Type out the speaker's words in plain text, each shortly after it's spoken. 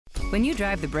When you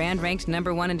drive the brand ranked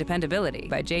 #1 in dependability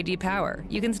by J.D. Power,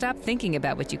 you can stop thinking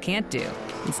about what you can't do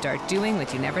and start doing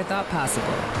what you never thought possible.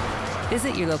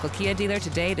 Visit your local Kia dealer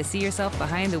today to see yourself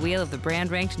behind the wheel of the brand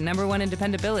ranked #1 in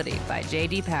dependability by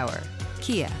J.D. Power.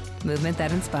 Kia, movement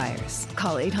that inspires.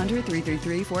 Call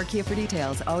 800-333-4KIA for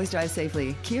details. Always drive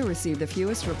safely. Kia received the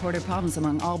fewest reported problems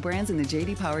among all brands in the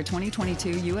J.D. Power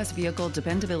 2022 U.S. Vehicle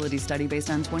Dependability Study based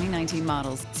on 2019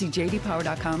 models. See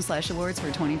jdpower.com/awards for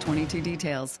 2022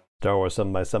 details. Star Wars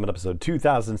 7x7, episode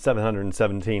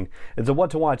 2717. It's a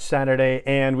What to Watch Saturday,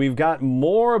 and we've got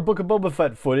more Book of Boba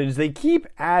Fett footage. They keep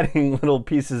adding little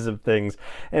pieces of things,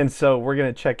 and so we're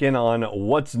going to check in on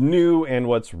what's new and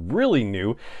what's really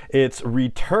new. It's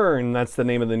Return, that's the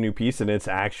name of the new piece, and it's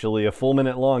actually a full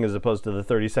minute long as opposed to the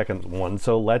 30-second one,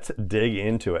 so let's dig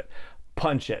into it.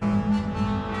 Punch it.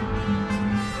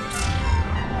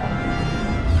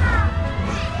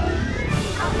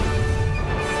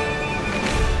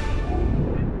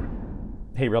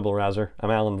 Hey Rebel Rouser, I'm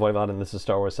Alan Voivod and this is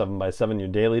Star Wars 7x7, your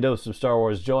daily dose of Star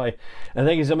Wars joy, and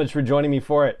thank you so much for joining me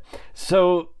for it.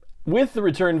 So, with the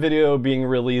Return video being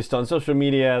released on social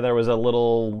media, there was a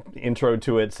little intro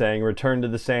to it saying Return to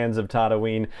the Sands of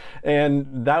Tatooine, and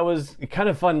that was kind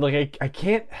of fun. Like, I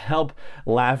can't help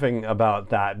laughing about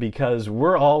that because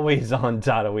we're always on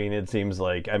Tatooine, it seems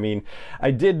like. I mean,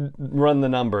 I did run the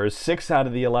numbers. 6 out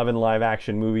of the 11 live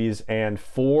action movies and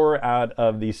 4 out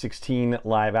of the 16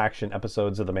 live action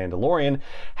episodes of The Mandalorian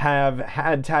have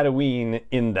had Tatooine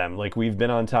in them. Like, we've been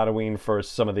on Tatooine for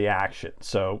some of the action.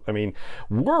 So, I mean,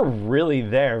 we're really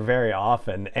there very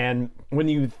often. And when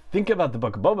you think about the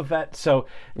Book of Boba Fett, so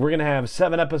we're going to have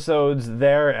 7 episodes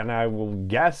there, and I will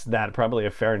guess that probably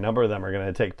a fair number of them are going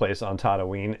to take place on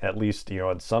Tatooine, at least,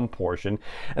 at some portion.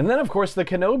 And then, of course, the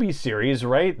Kenobi series,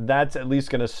 right? That's at least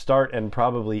going to start and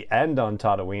probably end on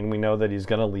Tatooine. We know that he's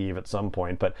going to leave at some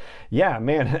point. But yeah,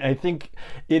 man, I think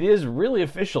it is really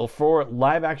official for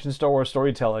live action Star Wars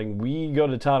storytelling. We go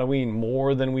to Tatooine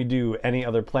more than we do any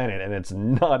other planet, and it's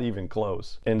not even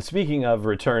close. And speaking of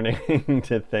returning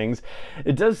to things,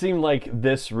 it does seem like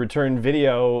this Return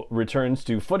video returns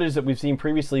to footage that we've seen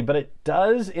previously, but it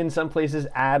does in some places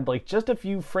add like just a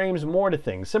few frames more to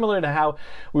things, similar to how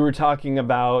we were talking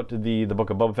about the Book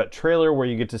of Boba Fett trailer, where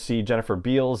you get to see Jennifer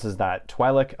Beals as that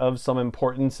Twi'lek of some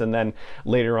importance, and then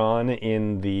later on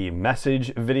in the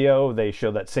Message video they show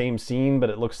that same scene,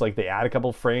 but it looks like they add a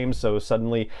couple frames, so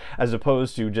suddenly, as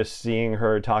opposed to just seeing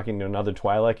her talking to another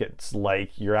Twi'lek, it's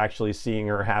like you're actually seeing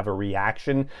her have a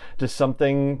reaction to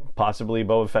something, possibly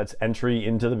Boba Fett's entry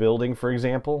into the building, for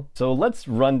example. So let's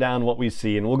run down what we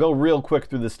see, and we'll go real quick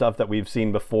through the stuff that we've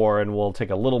seen before, and we'll take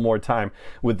a little more time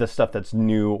with the stuff that's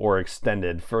new or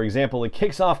extended. For example, it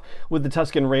kicks off with the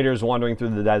Tusken Raiders wandering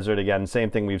through the desert again, same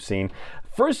thing we've seen.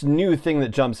 First new thing that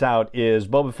jumps out is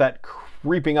Boba Fett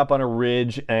creeping up on a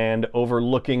ridge and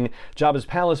overlooking Jabba's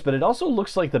palace, but it also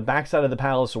looks like the backside of the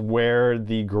palace where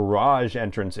the garage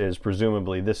entrance is,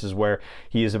 presumably. This is where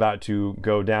he is about to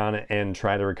go down and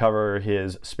try to recover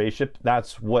his spaceship.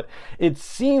 That's what it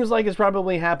seems like is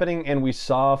probably happening, and we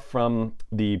saw from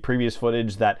the previous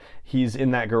footage that he's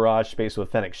in that garage space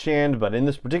with Fennec Shand, but in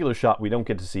this particular shot we don't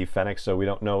get to see Fennec, so we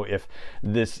don't know if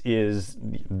this is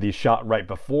the shot right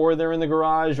before they're in the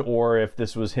garage or if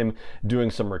this was him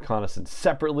doing some reconnaissance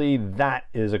separately. That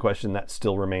is a question that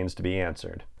still remains to be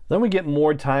answered. Then we get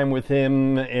more time with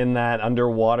him in that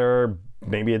underwater,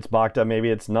 maybe it's Bacta,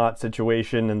 maybe it's not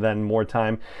situation, and then more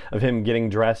time of him getting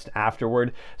dressed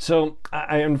afterward. So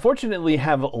I unfortunately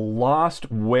have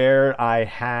lost where I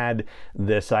had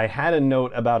this. I had a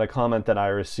note about a comment that I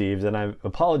received, and I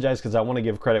apologize because I want to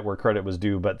give credit where credit was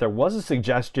due, but there was a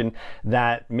suggestion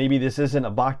that maybe this isn't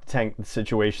a Bacta tank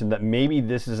situation, that maybe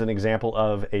this is an example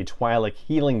of a Twi'lek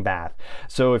healing bath.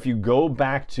 So if you go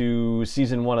back to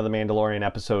season 1 of The Mandalorian,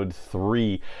 episode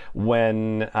 3,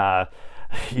 when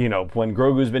when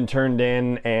Grogu's been turned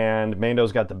in and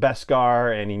Mando's got the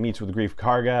Beskar and he meets with Greef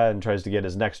Karga and tries to get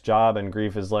his next job, and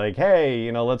Greef is like,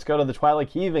 hey, let's go to the Twi'lek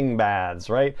heaving baths,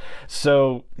 right?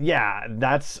 So yeah,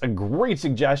 that's a great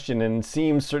suggestion and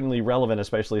seems certainly relevant,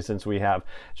 especially since we have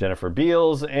Jennifer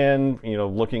Beals and,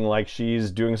 looking like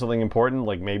she's doing something important,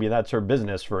 like maybe that's her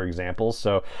business, for example.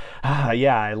 So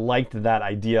yeah, I liked that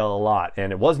idea a lot,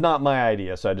 and it was not my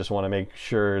idea, so I just want to make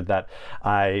sure that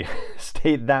I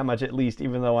state that much at least released,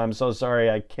 even though I'm so sorry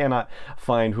I cannot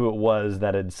find who it was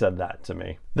that had said that to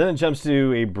me. Then it jumps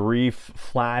to a brief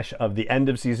flash of the end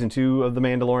of season 2 of The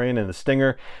Mandalorian and the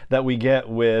stinger that we get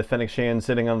with Fennec Shand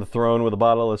sitting on the throne with a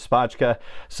bottle of spatchka.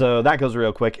 So that goes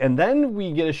real quick. And then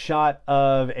we get a shot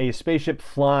of a spaceship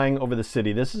flying over the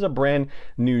city. This is a brand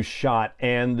new shot,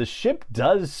 and the ship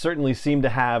does certainly seem to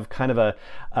have kind of a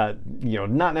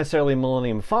not necessarily a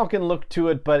Millennium Falcon look to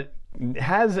it, but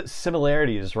has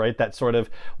similarities, right? That sort of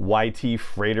YT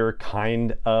freighter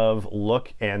kind of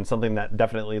look, and something that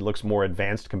definitely looks more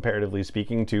advanced comparatively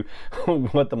speaking to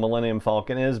what the Millennium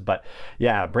Falcon is. But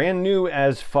yeah, brand new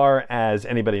as far as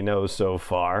anybody knows so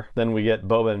far. Then we get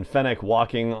Boba and Fennec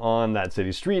walking on that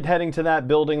city street, heading to that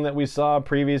building that we saw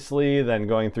previously, then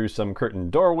going through some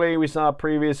curtained doorway we saw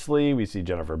previously. We see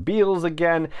Jennifer Beals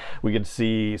again. We get to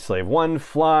see Slave One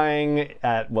flying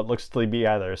at what looks to be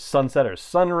either sunset or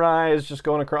sunrise, just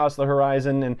going across the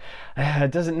horizon, and it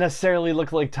doesn't necessarily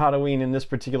look like Tatooine in this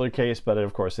particular case, but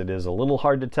of course it is a little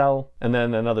hard to tell. And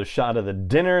then another shot of the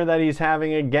dinner that he's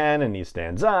having again, and he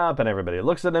stands up and everybody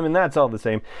looks at him, and that's all the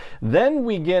same. Then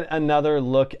we get another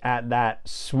look at that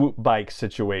swoop bike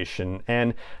situation,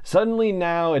 and suddenly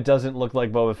now it doesn't look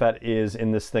like Boba Fett is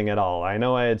in this thing at all. I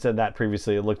know I had said that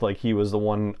previously. It looked like he was the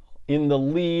one in the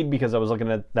lead because I was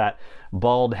looking at that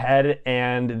bald head,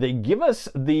 and they give us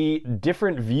the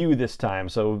different view this time.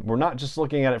 So we're not just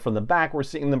looking at it from the back, we're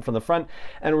seeing them from the front,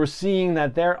 and we're seeing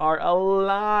that there are a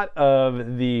lot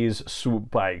of these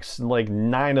swoop bikes, like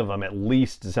 9 of them at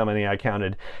least is how many I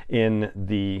counted in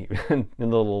the in the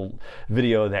little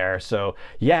video there. So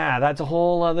yeah, that's a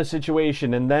whole other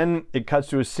situation. And then it cuts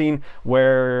to a scene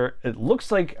where it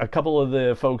looks like a couple of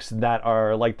the folks that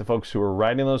are like the folks who are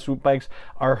riding those swoop bikes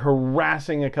are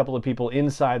harassing a couple of people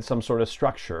inside some sort of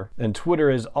structure. And Twitter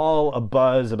is all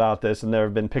abuzz about this, and there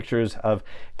have been pictures of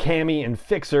Cammy and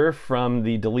Fixer from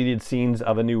the deleted scenes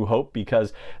of A New Hope,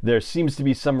 because there seems to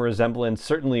be some resemblance,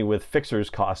 certainly with Fixer's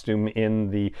costume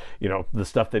in the, the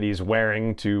stuff that he's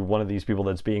wearing, to one of these people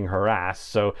that's being harassed.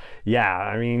 So yeah,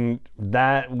 I mean,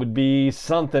 that would be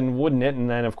something, wouldn't it? And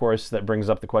then of course that brings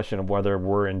up the question of whether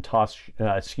we're in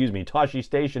Tosche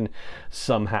Station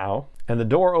somehow. And the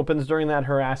door opens during that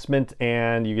harassment,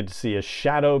 and you get to see a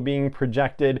shadow being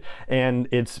projected, and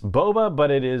it's Boba,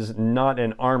 but it is not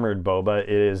an armored Boba. It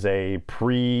is a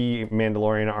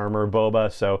pre-Mandalorian armor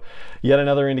Boba. So yet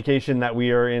another indication that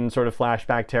we are in sort of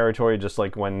flashback territory, just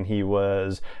like when he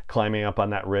was climbing up on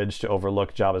that ridge to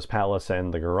overlook Jabba's palace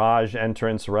and the garage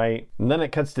entrance, right? And then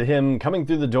it cuts to him coming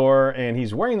through the door, and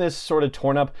he's wearing this sort of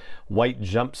torn up white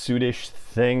jumpsuit-ish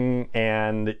thing,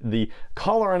 and the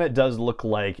collar on it does look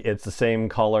like it's the same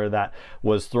color that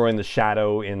was throwing the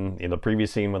shadow in the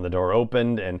previous scene when the door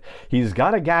opened. And he's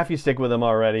got a gaffy stick with him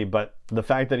already, but the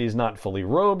fact that he's not fully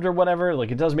robed or whatever,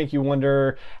 like, it does make you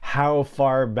wonder how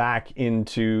far back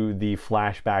into the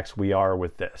flashbacks we are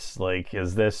with this. Like,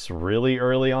 is this really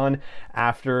early on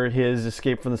after his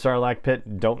escape from the Sarlacc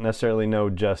pit? Don't necessarily know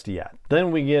just yet.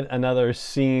 Then we get another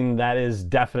scene that is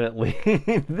definitely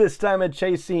this time a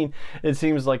chase scene. It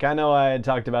seems like, I know I had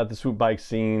talked about the swoop bike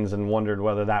scenes and wondered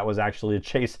whether that was actually a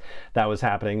chase that was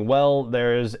happening. Well,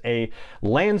 there's a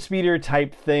land speeder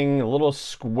type thing, a little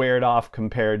squared off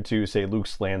compared to, say,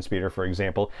 Luke's land speeder, for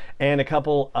example, and a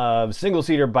couple of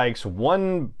single-seater bikes,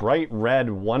 one bright red,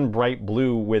 one bright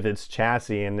blue with its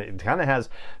chassis, and it kind of has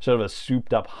sort of a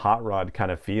souped-up hot rod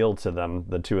kind of feel to them,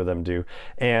 the two of them do,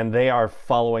 and they are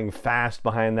following fast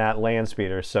behind that land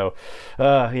speeder. So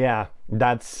yeah,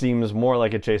 that seems more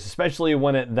like a chase, especially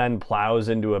when it then plows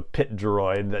into a pit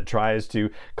droid that tries to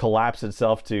collapse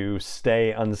itself to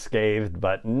stay unscathed,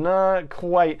 but not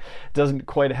quite, doesn't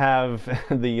quite have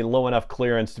the low enough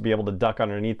clearance to be able to duck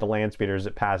underneath the land speeder as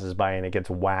it passes by and it gets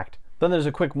whacked. Then there's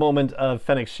a quick moment of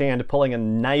Fennec Shand pulling a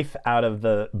knife out of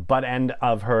the butt end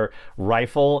of her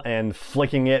rifle and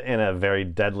flicking it in a very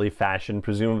deadly fashion,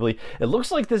 presumably. It looks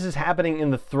like this is happening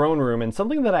in the throne room, and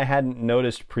something that I hadn't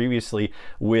noticed previously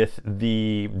with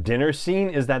the dinner scene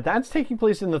is that that's taking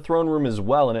place in the throne room as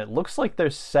well, and it looks like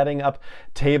they're setting up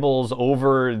tables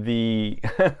over the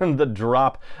the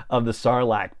drop of the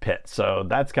Sarlacc pit. So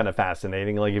that's kind of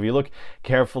fascinating. Like, if you look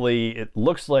carefully, it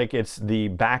looks like it's the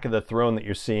back of the throne that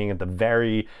you're seeing at the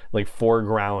very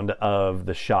foreground of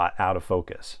the shot, out of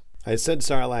focus. I said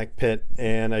Sarlacc pit,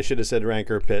 and I should have said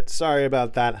Rancor pit. Sorry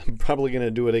about that. I'm probably going to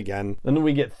do it again. Then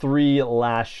we get 3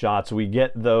 last shots. We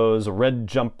get those red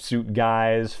jumpsuit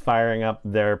guys firing up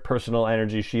their personal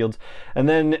energy shields, and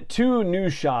then 2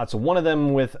 new shots, one of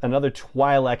them with another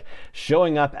Twi'lek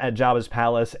showing up at Jabba's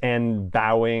palace and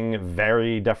bowing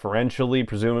very deferentially,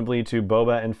 presumably to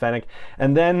Boba and Fennec,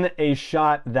 and then a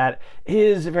shot that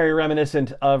is very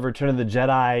reminiscent of Return of the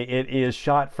Jedi. It is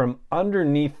shot from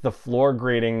underneath the floor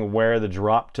grating where the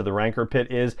drop to the Rancor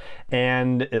pit is,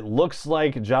 and it looks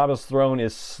like Jabba's throne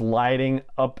is sliding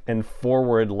up and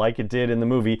forward like it did in the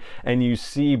movie, and you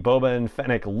see Boba and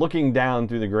Fennec looking down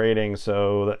through the grating,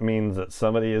 so that means that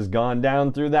somebody has gone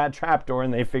down through that trapdoor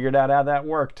and they figured out how that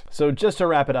worked. So just to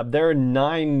wrap it up, there are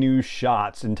 9 new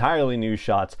shots, entirely new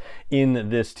shots, in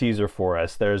this teaser for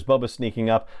us. There's Boba sneaking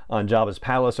up on Jabba's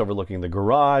palace overlooking the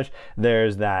garage.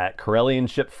 There's that Corellian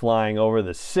ship flying over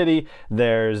the city.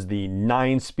 There's the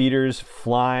 9 speeders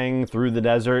flying through the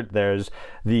desert. There's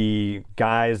the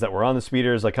guys that were on the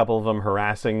speeders, a couple of them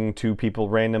harassing 2 people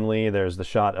randomly. There's the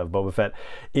shot of Boba Fett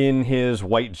in his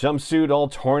white jumpsuit all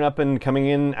torn up and coming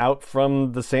in out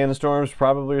from the sandstorms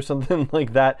probably, or something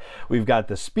like that. We've got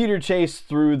the speeder chase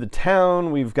through the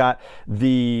town. We've got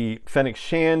the Fennec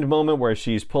Shand moment where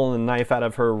she's pulling the knife out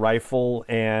of her rifle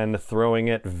and throwing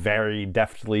it very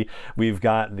deftly. We've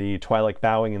got the Twi'lek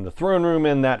bowing in the throne room,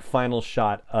 and that final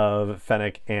shot of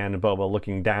Fennec and Boba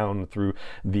looking down through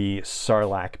the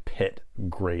Sarlacc pit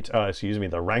grate.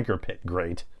 The Rancor pit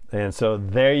grate. And so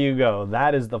there you go.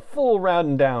 That is the full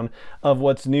round down of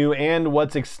what's new and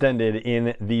what's extended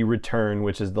in The Return,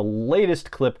 which is the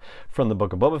latest clip from the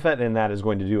Book of Boba Fett, and that is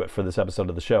going to do it for this episode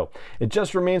of the show. It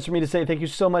just remains for me to say thank you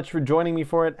so much for joining me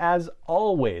for it, as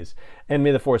always, and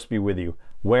may the Force be with you,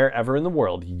 wherever in the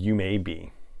world you may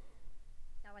be.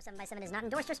 7x7 is not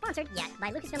endorsed or sponsored yet by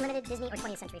Lucasfilm Limited, Disney, or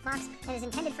 20th Century Fox, and is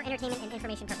intended for entertainment and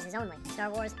information purposes only. Star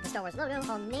Wars, the Star Wars logo,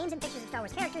 all names and pictures of Star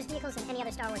Wars characters, vehicles, and any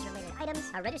other Star Wars related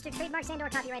items are registered trademarks and/or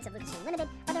copyrights of Lucasfilm Limited,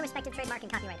 or their respective trademark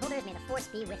and copyright holders. May the Force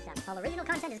be with them. All original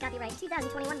content is copyright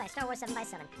 2021 by Star Wars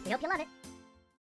 7x7. We hope you love it.